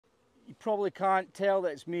probably can't tell that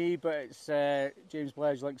it's me, but it's James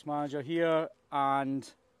Bledge, Links Manager here, and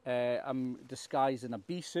I'm disguised in a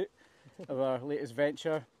bee suit of our latest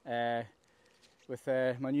venture with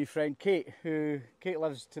my new friend Kate, Kate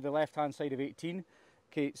lives to the left-hand side of 18.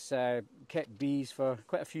 Kate's kept bees for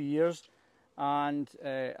quite a few years and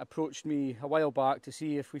approached me a while back to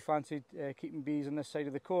see if we fancied keeping bees on this side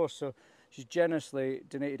of the course. So she's generously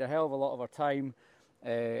donated a hell of a lot of her time,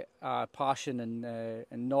 passion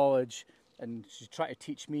and knowledge, and she's trying to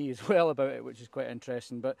teach me as well about it, which is quite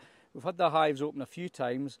interesting. But we've had the hives open a few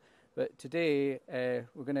times, but today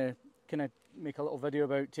we're going to kind of make a little video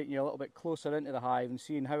about taking you a little bit closer into the hive and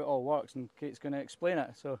seeing how it all works, and Kate's going to explain it.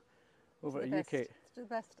 So over to you, Kate. Do the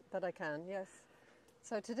best that I can, yes.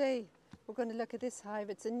 So today we're going to look at this hive.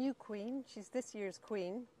 It's a new queen. She's this year's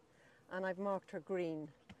queen, and I've marked her green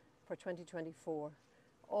for 2024.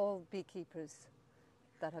 All beekeepers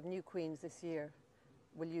that have new queens this year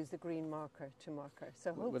will use the green marker to mark her. So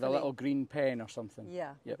hopefully, with a little green pen or something?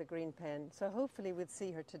 Yeah, yep. With a green pen. So hopefully we'll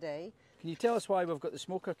see her today. Can you tell us why we've got the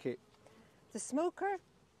smoker, Kate? The smoker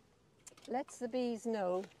lets the bees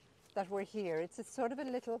know that we're here. It's a sort of a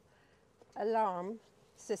little alarm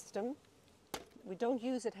system. We don't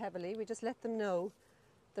use it heavily, we just let them know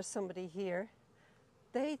there's somebody here.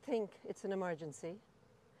 They think it's an emergency,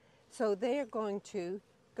 so they're going to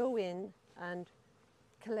go in and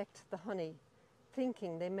collect the honey,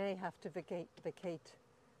 thinking they may have to vacate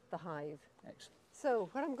the hive. Excellent. So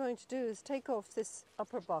what I'm going to do is take off this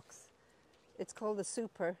upper box. It's called the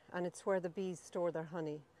super, and it's where the bees store their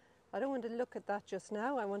honey. I don't want to look at that just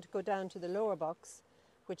now. I want to go down to the lower box,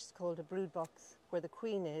 which is called a brood box, where the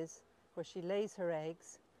queen is, where she lays her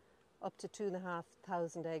eggs, up to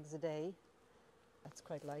 2,500 eggs a day. That's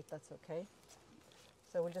quite light, that's okay.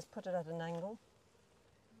 So we'll just put it at an angle,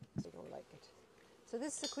 so you don't like it. So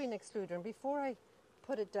this is the queen excluder, and before I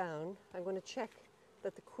put it down, I'm going to check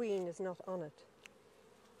that the queen is not on it.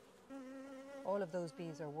 All of those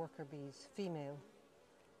bees are worker bees, female.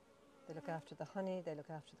 They look after the honey, they look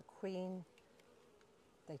after the queen,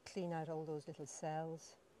 they clean out all those little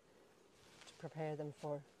cells to prepare them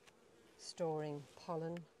for storing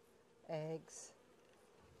pollen, eggs.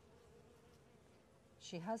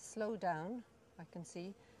 She has slowed down, I can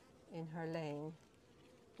see, in her laying.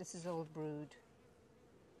 This is old brood.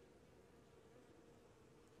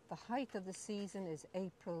 The height of the season is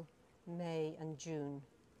April, May and June.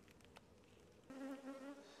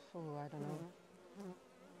 Oh, I don't know,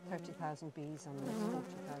 30,000 bees on this, 40,000.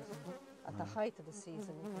 At the height of the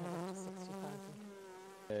season, you can have up to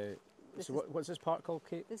 60,000. So what's this part called,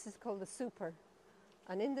 Kate? This is called the super.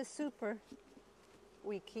 And in the super,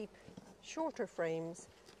 we keep shorter frames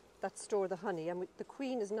that store the honey. And the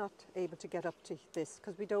queen is not able to get up to this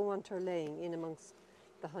because we don't want her laying in amongst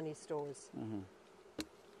the honey stores. Mm-hmm.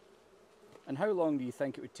 And how long do you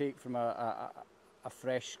think it would take from a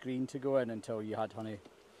fresh screen to go in until you had honey?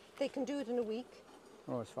 They can do it in a week.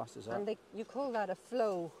 Oh, as fast as that. And you call that a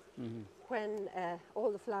flow, mm-hmm. when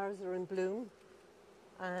all the flowers are in bloom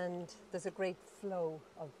and there's a great flow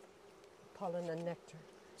of pollen and nectar.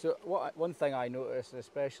 So one thing I noticed,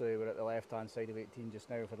 especially we're at the left-hand side of 18 just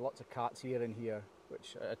now, we've had lots of catsia in here,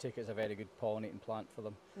 which I take as a very good pollinating plant for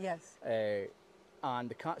them. Yes. And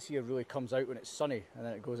the catsia really comes out when it's sunny and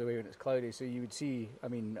then it goes away when it's cloudy. So you would see, I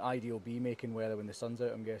mean, ideal bee making weather when the sun's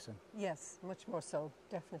out, I'm guessing. Yes, much more so,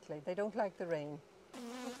 definitely. They don't like the rain.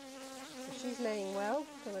 So she's laying well,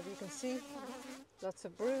 some of you can see, lots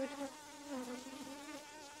of brood.